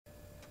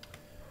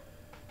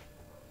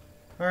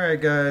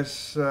Alright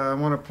guys, I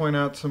want to point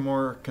out some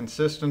more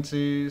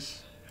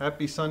consistencies.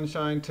 Happy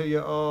sunshine to you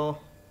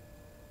all.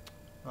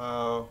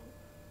 Uh,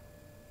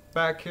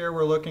 Back here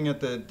we're looking at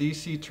the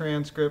DC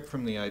transcript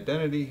from the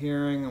identity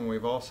hearing, and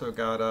we've also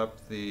got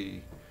up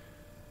the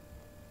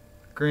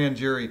grand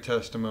jury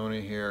testimony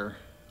here.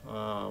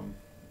 And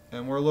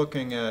we're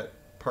looking at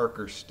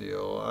Parker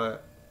Steill.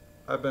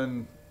 I've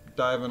been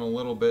diving a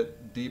little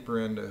bit deeper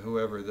into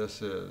whoever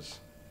this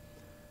is.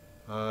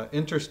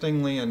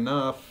 Interestingly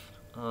enough,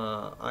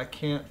 I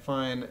can't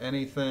find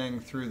anything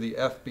through the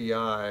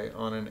FBI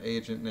on an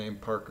agent named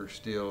Parker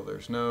Steill.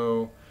 There's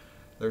no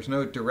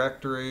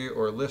directory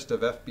or list of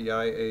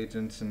FBI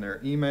agents and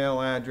their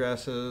email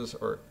addresses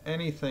or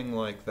anything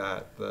like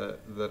that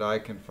I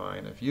can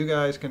find. If you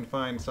guys can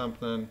find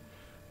something,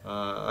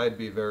 I'd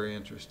be very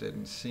interested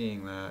in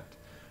seeing that.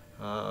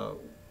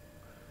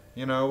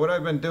 You know, what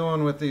I've been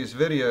doing with these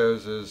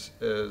videos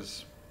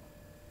is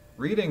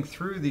reading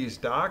through these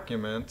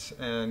documents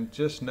and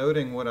just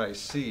noting what I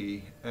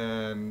see,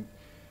 and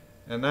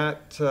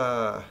that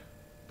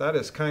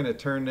has kind of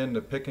turned into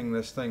picking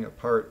this thing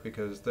apart,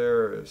 because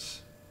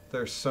there's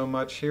so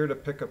much here to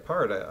pick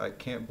apart. I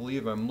can't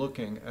believe I'm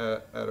looking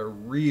at a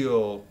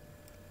real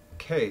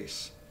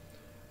case.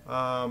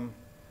 I'm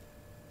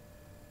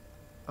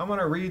going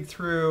to read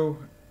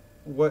through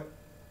what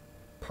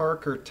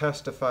Parker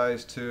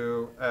testifies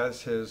to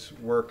as his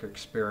work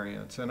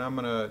experience, and I'm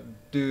going to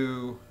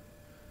do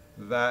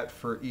that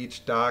for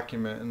each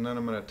document, and then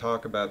I'm going to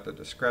talk about the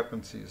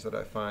discrepancies that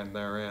I find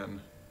therein.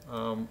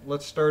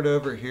 Let's start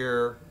over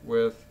here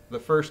with the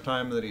first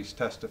time that he's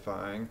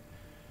testifying.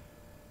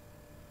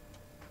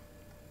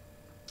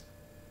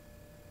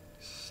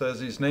 Says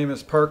his name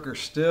is Parker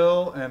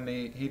Steill, and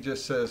he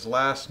just says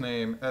last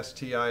name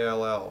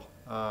Still.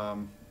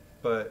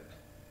 But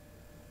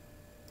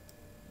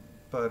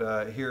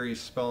here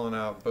he's spelling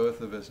out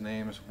both of his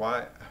names.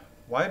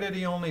 Why did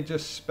he only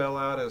just spell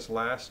out his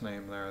last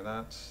name there?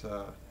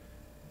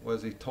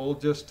 Was he told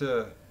just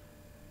to,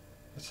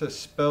 it says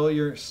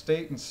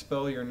state and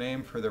spell your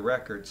name for the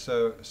record.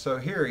 So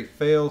here he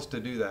fails to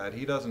do that.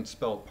 He doesn't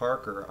spell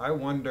Parker. I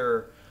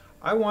wonder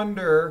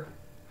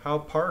how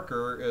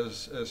Parker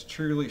is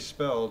truly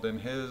spelled in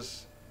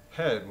his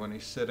head when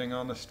he's sitting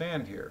on the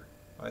stand here.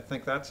 I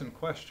think that's in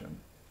question.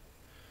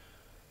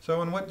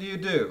 So, and what do you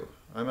do?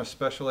 I'm a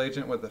special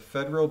agent with the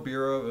Federal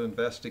Bureau of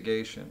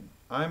Investigation.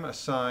 I'm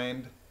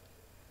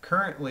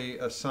currently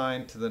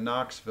assigned to the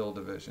Knoxville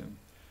division.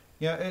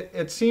 Yeah,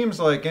 it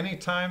seems like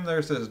anytime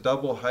there's this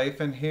double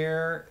hyphen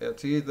here,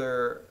 it's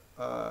either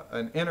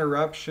an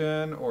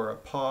interruption or a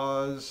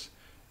pause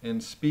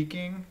in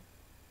speaking,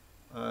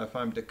 if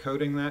I'm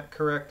decoding that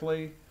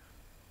correctly.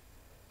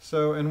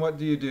 So, and what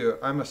do you do?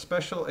 I'm a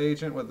special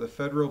agent with the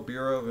Federal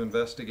Bureau of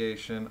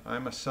Investigation.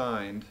 I'm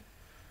assigned.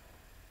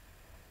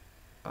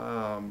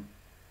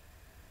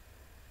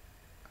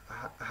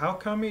 How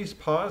come he's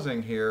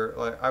pausing here?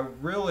 Like, I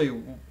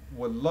really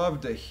would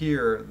love to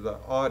hear the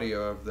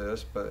audio of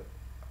this, but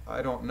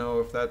I don't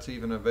know if that's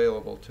even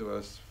available to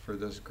us for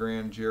this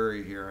grand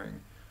jury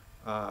hearing.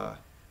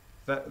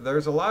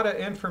 There's a lot of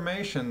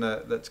information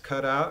that's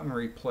cut out and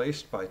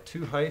replaced by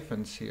two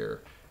hyphens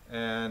here,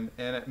 and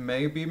it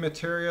may be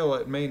material,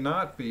 it may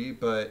not be,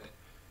 but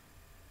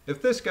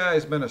if this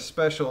guy's been a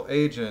special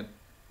agent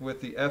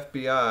with the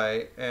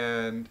FBI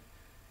and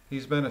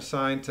he's been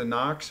assigned to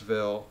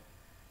Knoxville,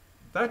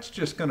 that's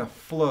just going to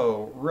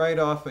flow right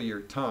off of your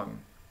tongue.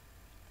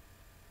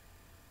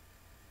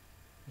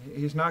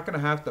 He's not going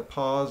to have to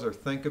pause or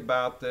think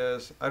about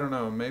this. I don't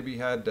know, maybe he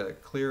had to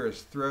clear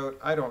his throat.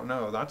 I don't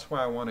know. That's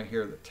why I want to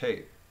hear the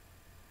tape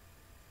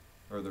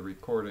or the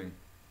recording.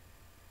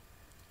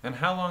 And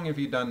how long have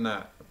you done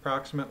that?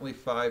 Approximately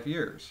 5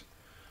 years.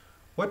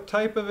 What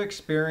type of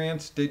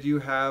experience did you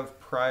have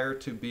prior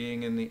to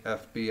being in the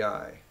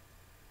FBI?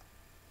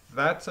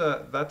 That's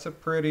a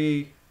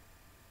pretty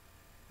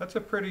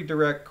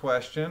direct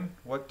question.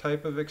 What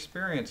type of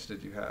experience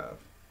did you have?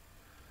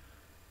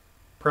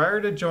 Prior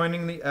to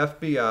joining the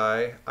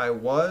FBI, I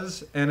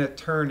was an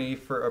attorney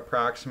for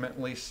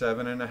approximately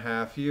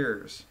 7.5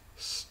 years,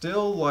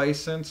 still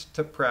licensed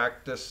to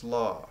practice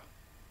law.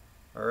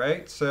 All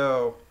right,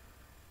 so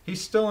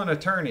he's still an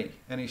attorney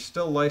and he's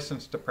still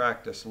licensed to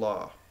practice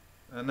law,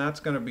 and that's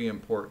going to be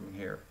important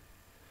here.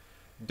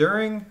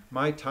 During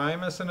my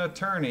time as an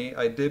attorney,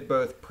 I did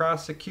both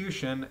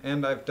prosecution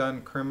and I've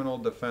done criminal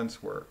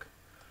defense work.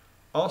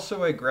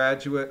 Also a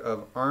graduate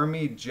of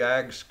Army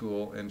JAG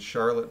School in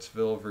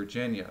Charlottesville,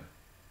 Virginia.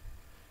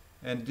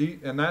 And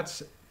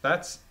that's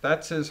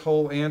his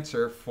whole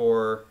answer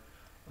for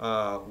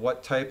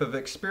what type of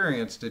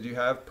experience did you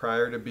have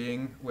prior to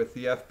being with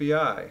the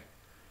FBI.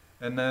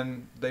 And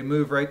then they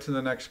move right to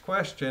the next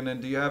question,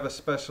 and do you have a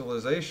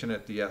specialization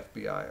at the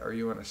FBI? Are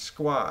you in a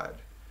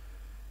squad?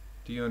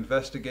 Do you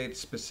investigate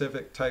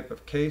specific type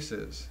of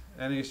cases?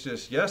 And he's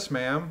just, yes,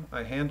 ma'am,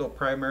 I handle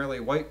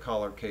primarily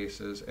white-collar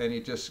cases, and he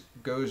just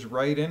goes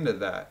right into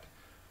that.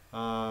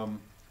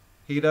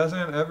 He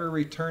doesn't ever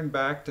return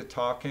back to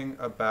talking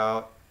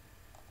about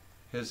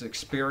his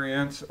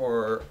experience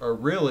or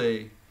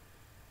really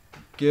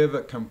give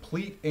a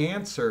complete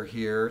answer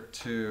here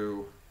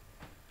to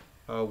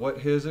what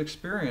his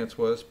experience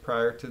was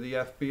prior to the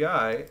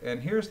FBI,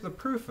 and here's the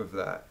proof of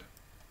that.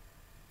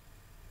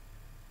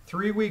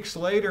 3 weeks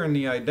later in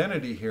the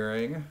identity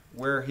hearing,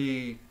 where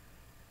he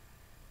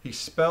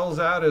spells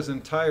out his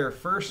entire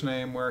first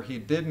name where he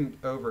didn't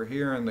over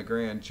here in the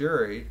grand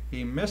jury,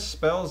 he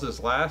misspells his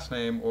last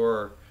name,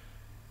 or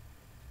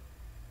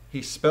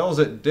he spells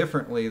it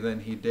differently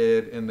than he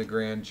did in the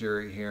grand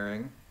jury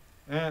hearing.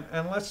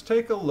 And let's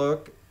take a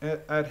look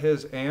at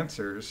his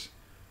answers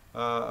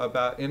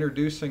about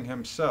introducing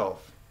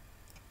himself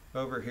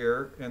over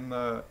here in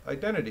the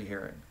identity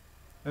hearing.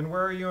 And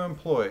where are you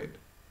employed?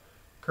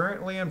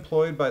 Currently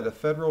employed by the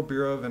Federal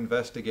Bureau of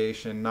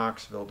Investigation,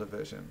 Knoxville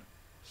Division.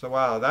 So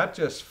wow, that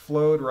just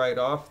flowed right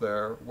off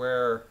there,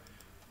 where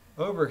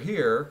over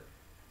here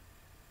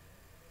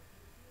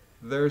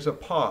there's a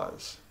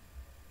pause.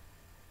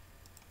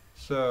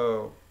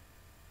 So,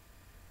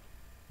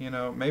 you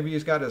know, maybe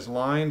he's got his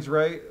lines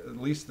right, at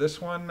least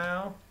this one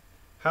now.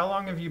 How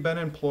long have you been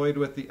employed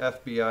with the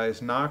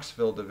FBI's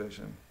Knoxville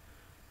Division?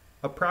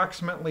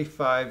 Approximately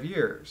 5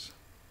 years.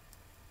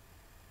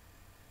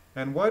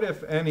 And what,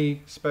 if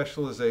any,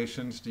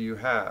 specializations do you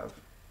have?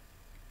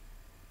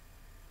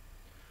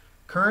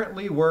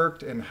 Currently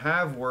worked and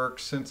have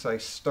worked since I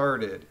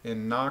started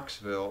in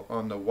Knoxville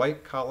on the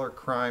white collar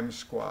crime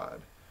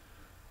squad.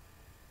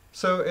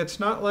 So it's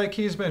not like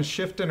he's been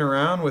shifting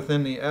around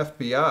within the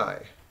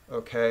FBI,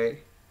 okay?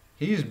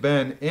 He's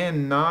been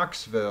in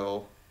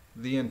Knoxville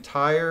the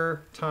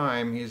entire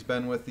time he's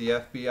been with the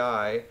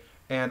FBI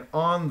and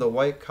on the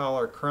white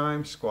collar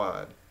crime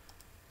squad.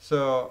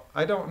 So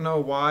I don't know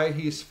why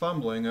he's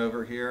fumbling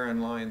over here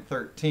in line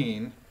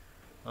 13.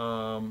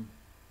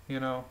 You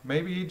know,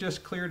 maybe he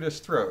just cleared his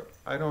throat.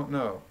 I don't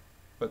know.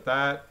 But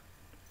that,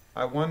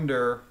 I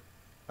wonder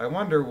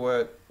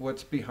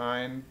what's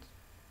behind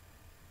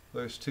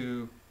those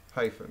two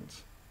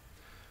hyphens.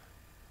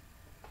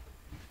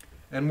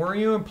 And were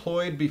you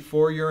employed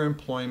before your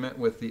employment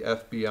with the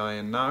FBI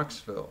in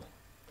Knoxville?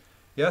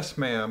 Yes,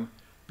 ma'am.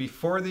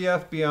 Before the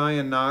FBI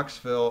in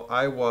Knoxville,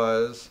 I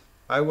was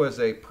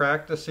a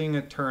practicing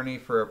attorney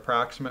for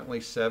approximately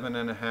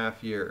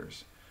 7.5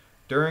 years.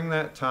 During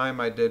that time,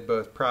 I did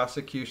both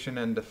prosecution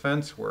and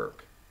defense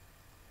work.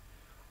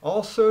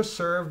 Also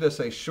served as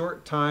a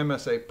short time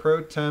as a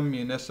pro tem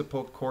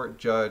municipal court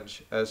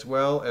judge, as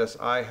well as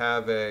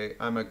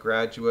I'm a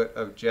graduate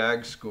of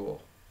JAG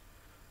school.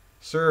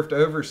 Served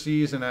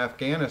overseas in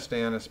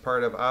Afghanistan as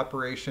part of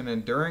Operation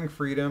Enduring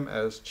Freedom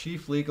as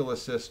chief legal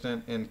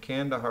assistant in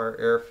Kandahar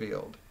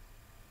Airfield.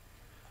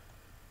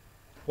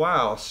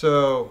 Wow,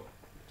 so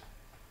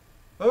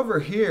over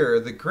here,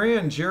 the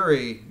grand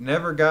jury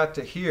never got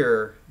to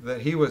hear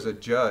that he was a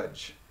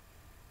judge.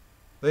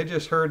 They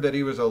just heard that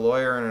he was a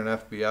lawyer and an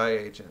FBI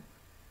agent.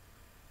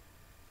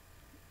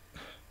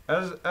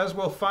 As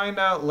we'll find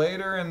out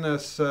later in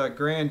this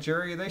grand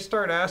jury, they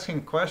start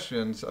asking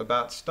questions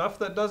about stuff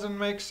that doesn't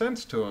make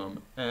sense to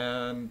them,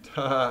 and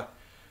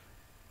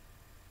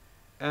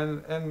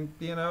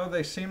you know,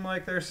 they seem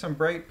like there's some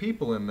bright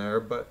people in there,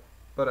 but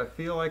I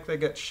feel like they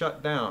get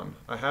shut down.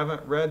 I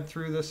haven't read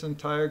through this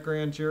entire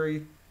grand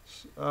jury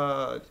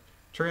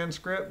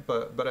transcript,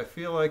 but I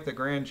feel like the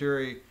grand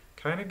jury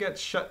kind of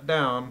gets shut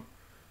down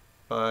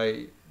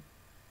by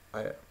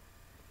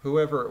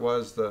whoever it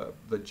was, the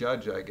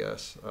judge, I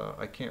guess.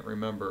 I can't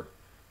remember.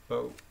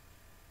 But,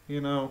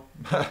 you know,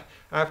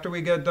 after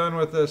we get done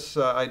with this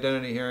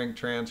identity hearing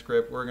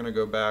transcript, we're going to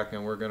go back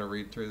and we're going to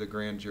read through the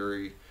grand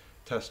jury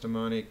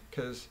testimony,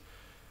 because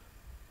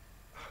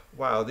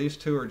wow, these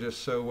two are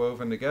just so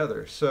woven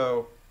together.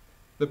 So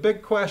the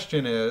big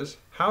question is,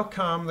 how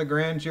come the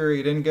grand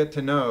jury didn't get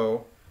to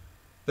know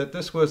that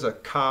this was a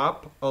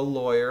cop, a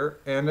lawyer,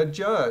 and a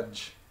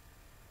judge?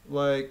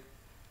 Like,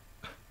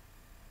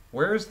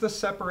 where's the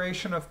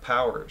separation of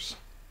powers?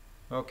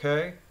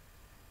 Okay?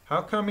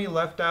 How come he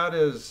left out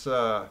his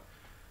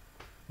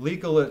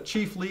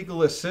chief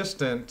legal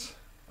assistant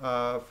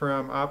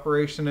from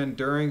Operation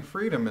Enduring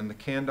Freedom in the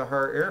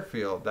Kandahar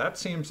Airfield? That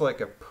seems like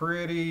a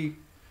pretty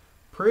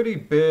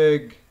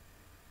big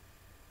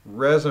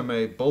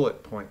resume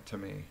bullet point to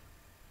me.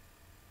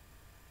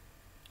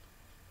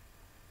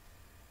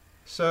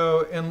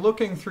 So in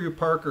looking through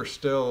Parker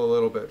Steill a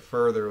little bit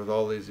further with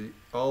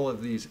all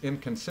of these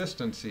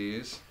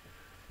inconsistencies,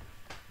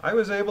 I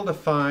was able to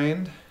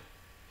find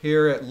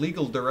here at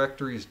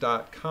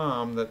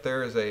legaldirectories.com that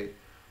there is a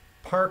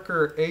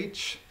Parker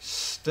H.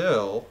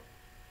 Steill,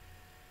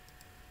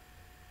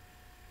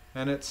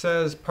 and it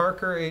says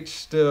Parker H.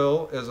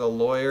 Steill is a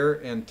lawyer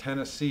in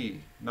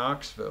Tennessee,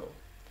 Knoxville.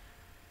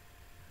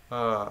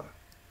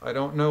 I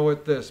don't know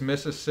what this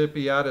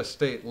Mississippi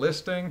out-of-state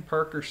listing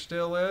Parker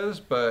Steill is,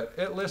 but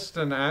it lists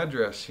an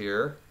address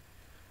here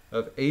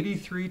of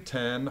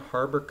 8310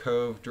 Harbor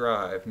Cove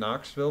Drive,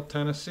 Knoxville,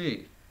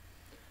 Tennessee.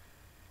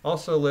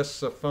 Also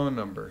lists a phone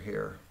number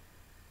here.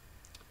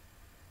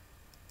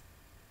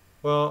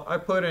 Well, I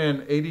put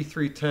in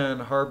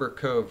 8310 Harbor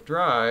Cove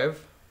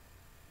Drive,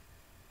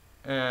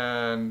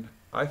 and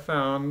I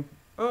found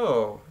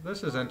oh,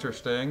 this is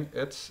interesting.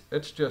 It's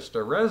just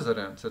a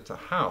residence. It's a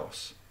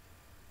house.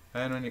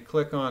 And when you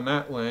click on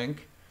that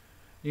link,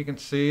 you can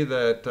see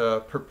that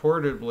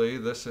purportedly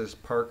this is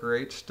Parker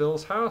H.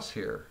 Still's house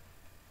here.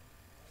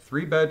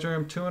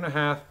 3-bedroom,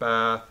 2.5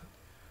 bath,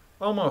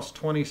 almost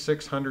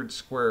 2,600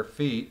 square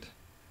feet.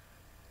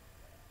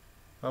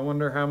 I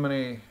wonder how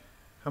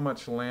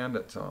much land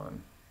it's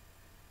on.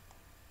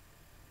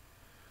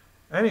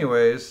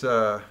 Anyways,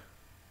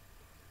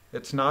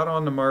 it's not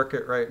on the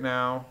market right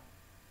now.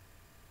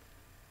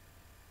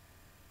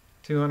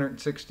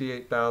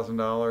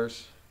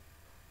 $268,000,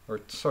 or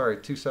sorry,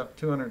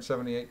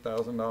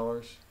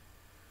 $278,000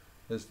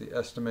 is the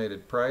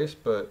estimated price.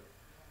 But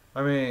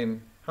I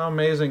mean, how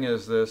amazing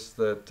is this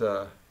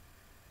that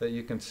that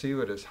you can see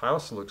what his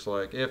house looks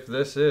like? If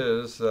this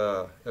is,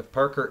 if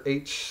Parker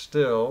H.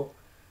 Steill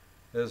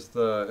is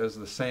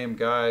the same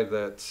guy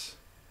that's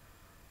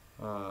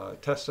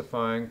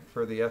testifying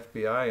for the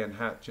FBI in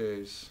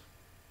HATJ's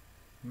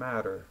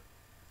matter.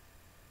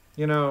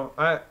 You know,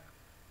 I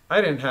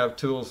didn't have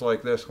tools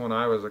like this when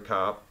I was a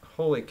cop.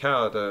 Holy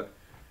cow, to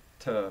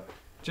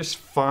just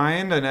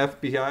find an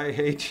FBI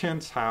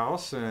agent's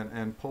house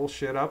and pull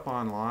shit up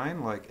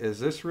online. Like, is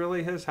this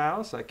really his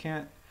house? I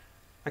can't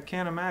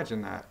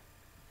imagine that.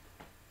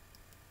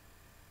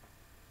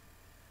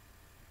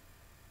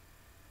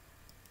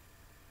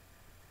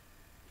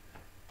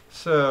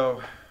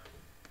 So,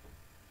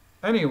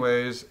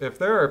 anyways, if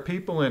there are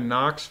people in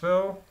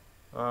Knoxville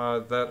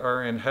that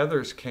are in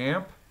Heather's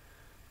camp,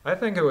 I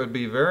think it would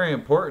be very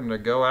important to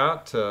go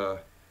out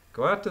to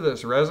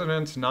this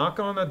residence, knock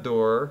on the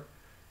door,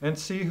 and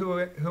see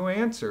who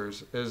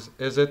answers. Is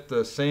it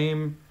the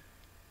same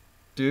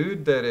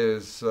dude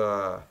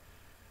that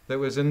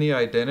was in the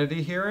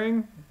identity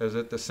hearing? Is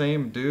it the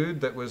same dude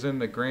that was in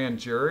the grand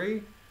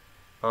jury?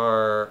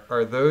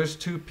 Are those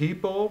two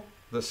people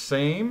the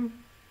same?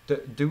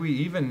 Do we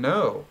even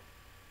know?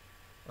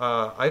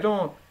 I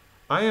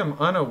am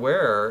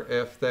unaware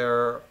if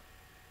there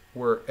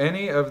were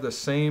any of the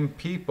same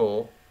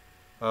people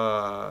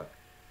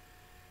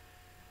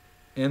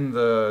in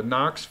the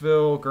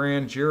Knoxville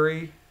grand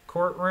jury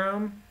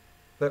courtroom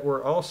that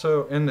were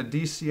also in the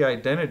DC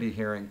identity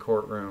hearing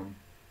courtroom.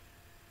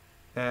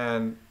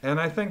 And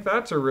I think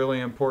that's a really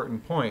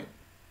important point.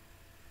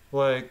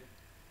 Like,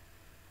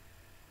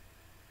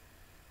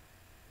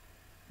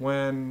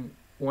 when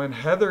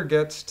Heather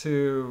gets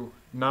to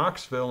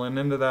Knoxville and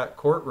into that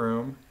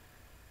courtroom,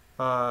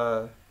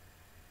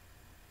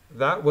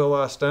 that will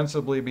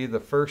ostensibly be the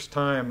first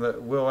time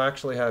that we'll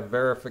actually have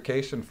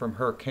verification from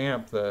her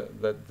camp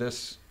that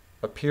this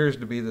appears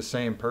to be the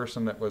same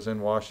person that was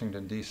in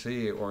Washington,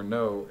 D.C., or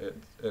no,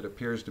 it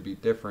appears to be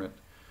different.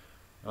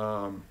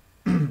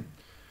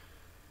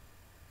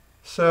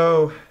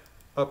 So,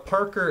 a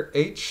Parker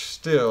H.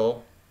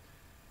 Steill,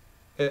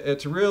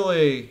 it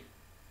really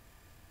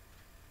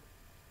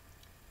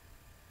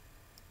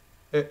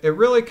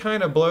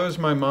kind of blows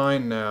my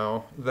mind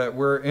now that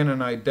we're in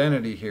an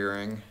identity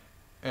hearing,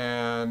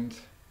 and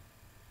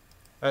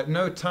at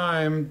no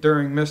time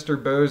during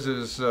Mr.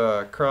 Bose's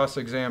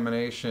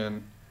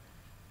cross-examination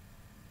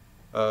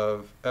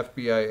of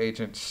FBI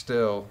agent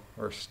Steill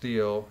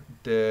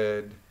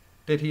did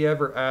he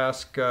ever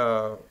ask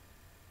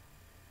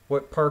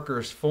what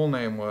Parker's full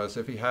name was,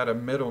 if he had a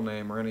middle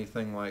name or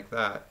anything like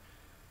that.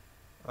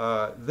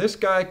 This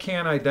guy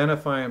can't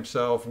identify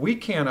himself. We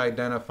can't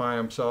identify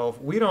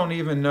himself. We don't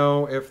even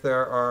know if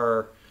there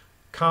are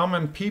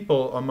common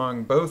people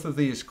among both of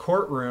these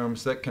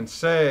courtrooms that can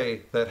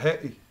say that,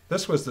 hey,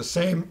 this was the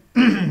same,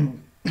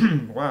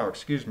 wow,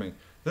 excuse me,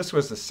 this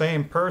was the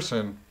same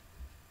person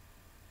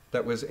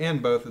that was in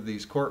both of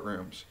these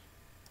courtrooms.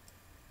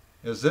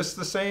 Is this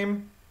the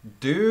same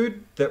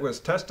dude that was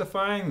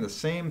testifying, the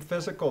same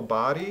physical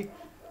body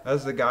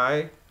as the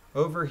guy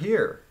over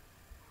here?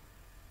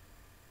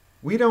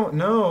 We don't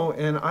know,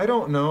 and I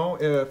don't know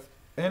if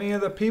any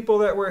of the people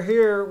that were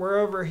here were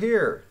over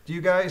here. Do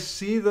you guys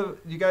see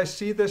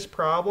this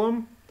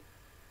problem?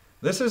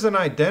 This is an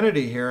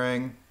identity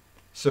hearing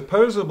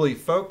supposedly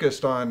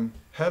focused on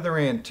Heather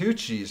Ann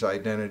Tucci's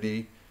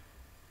identity,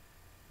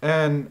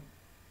 and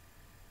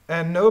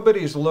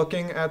nobody's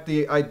looking at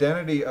the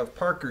identity of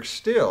Parker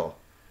Steill.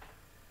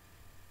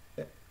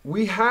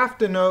 We have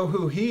to know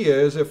who he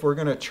is if we're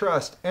going to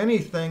trust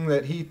anything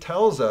that he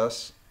tells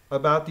us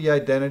about the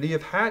identity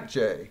of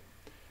HATJ.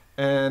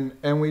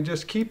 And we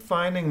just keep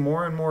finding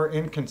more and more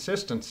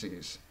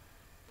inconsistencies.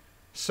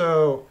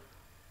 So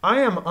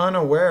I am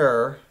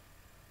unaware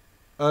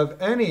of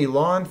any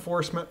law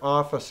enforcement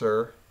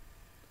officer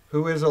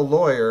who is a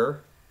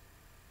lawyer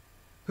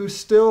who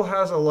still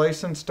has a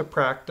license to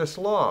practice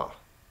law.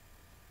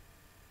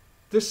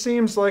 This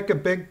seems like a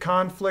big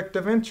conflict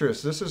of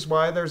interest. This is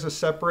why there's a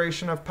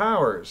separation of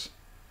powers.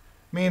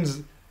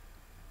 Means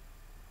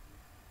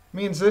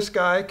this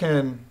guy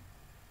can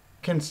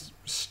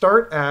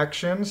start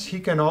actions, he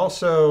can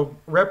also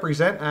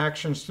represent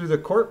actions through the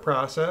court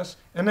process,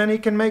 and then he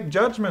can make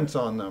judgments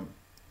on them.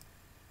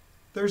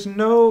 There's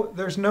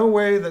no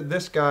way that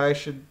this guy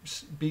should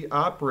be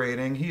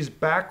operating. He's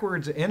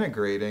backwards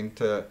integrating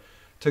to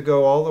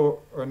go all the,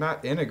 or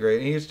not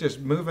integrating, he's just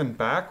moving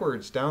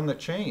backwards down the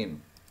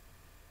chain.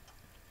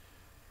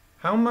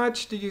 How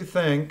much do you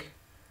think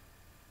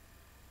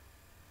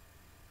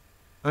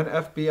an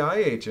FBI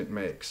agent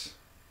makes?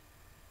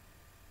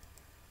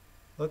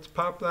 Let's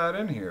pop that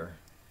in here.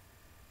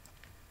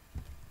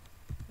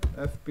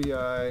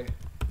 FBI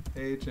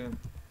agent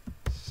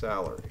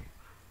salary.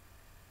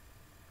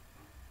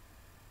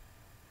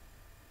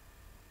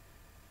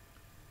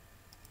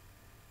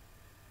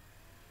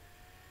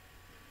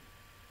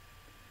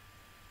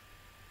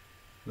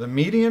 The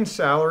median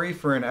salary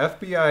for an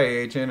FBI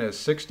agent is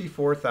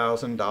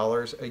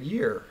 $64,000 a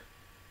year.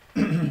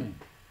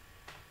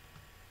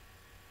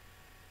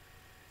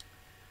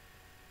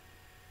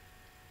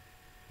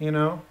 You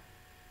know,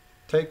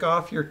 take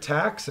off your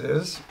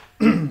taxes,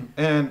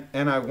 and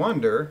I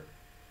wonder,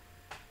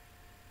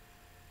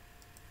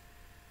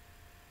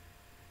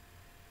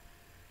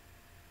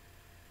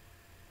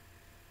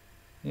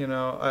 you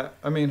know,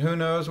 I mean, who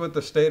knows what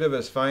the state of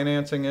his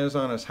financing is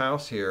on his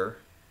house here.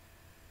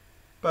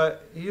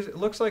 But it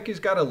looks like he's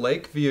got a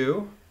lake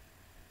view.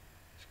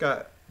 He's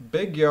got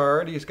big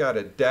yard. He's got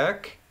a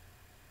deck.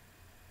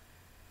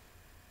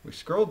 We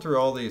scrolled through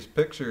all these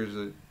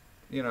pictures.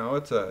 You know,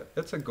 it's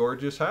a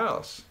gorgeous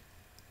house.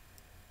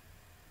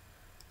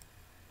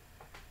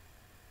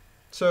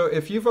 So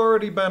if you've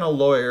already been a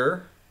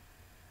lawyer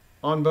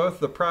on both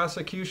the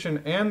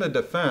prosecution and the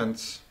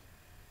defense,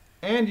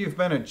 and you've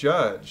been a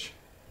judge,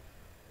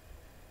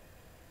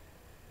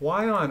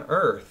 why on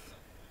earth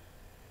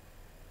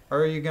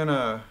are you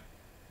gonna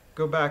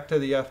go back to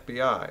the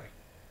FBI?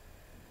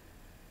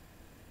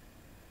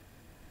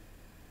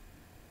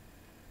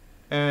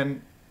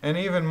 And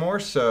even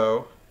more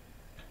so,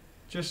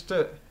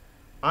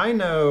 I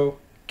know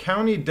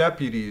county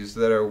deputies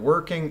that are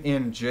working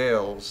in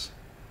jails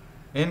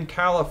in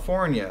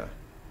California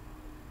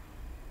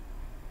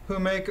who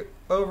make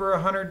over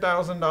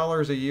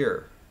 $100,000 a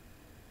year.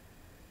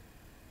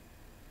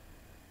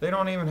 They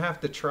don't even have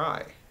to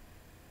try.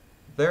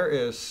 There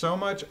is so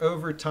much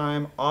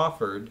overtime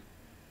offered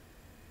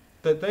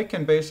that they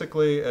can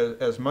basically,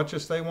 as much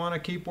as they want to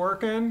keep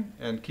working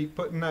and keep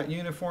putting that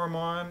uniform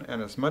on,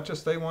 and as much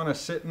as they want to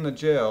sit in the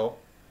jail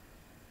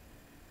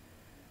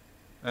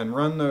and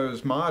run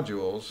those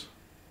modules,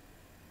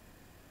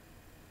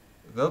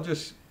 they'll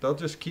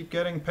just keep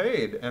getting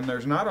paid. And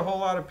there's not a whole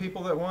lot of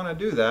people that want to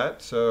do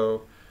that,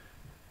 so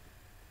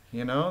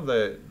you know,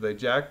 they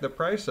jack the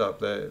price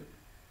up.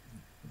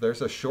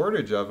 There's a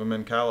shortage of them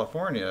in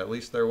California, at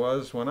least there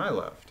was when I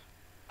left.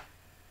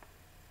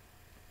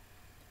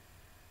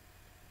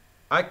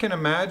 I can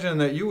imagine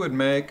that you would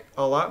make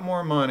a lot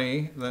more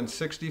money than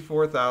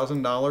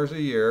 $64,000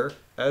 a year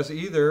as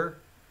either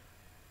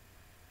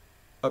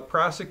a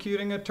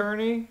prosecuting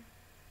attorney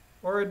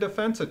or a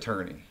defense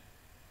attorney.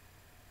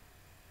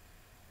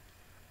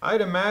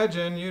 I'd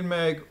imagine you'd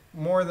make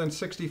more than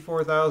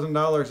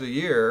 $64,000 a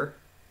year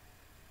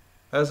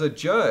as a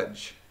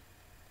judge.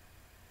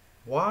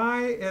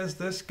 Why is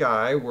this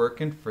guy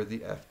working for the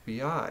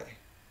FBI?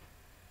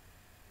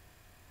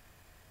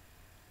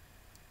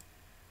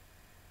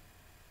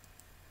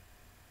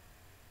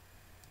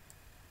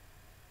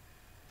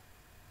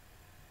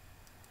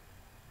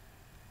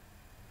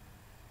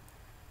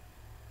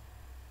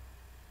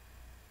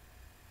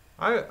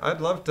 I'd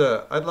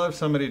love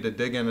somebody to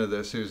dig into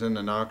this who's in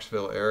the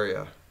Knoxville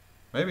area.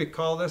 Maybe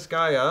call this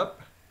guy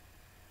up,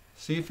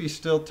 see if he's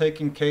still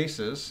taking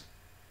cases.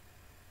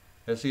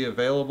 Is he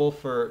available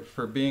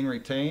for being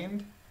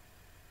retained?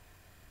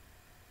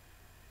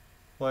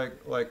 Like,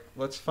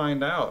 let's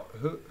find out.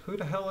 Who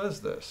the hell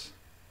is this?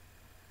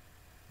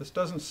 This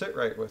doesn't sit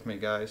right with me,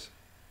 guys.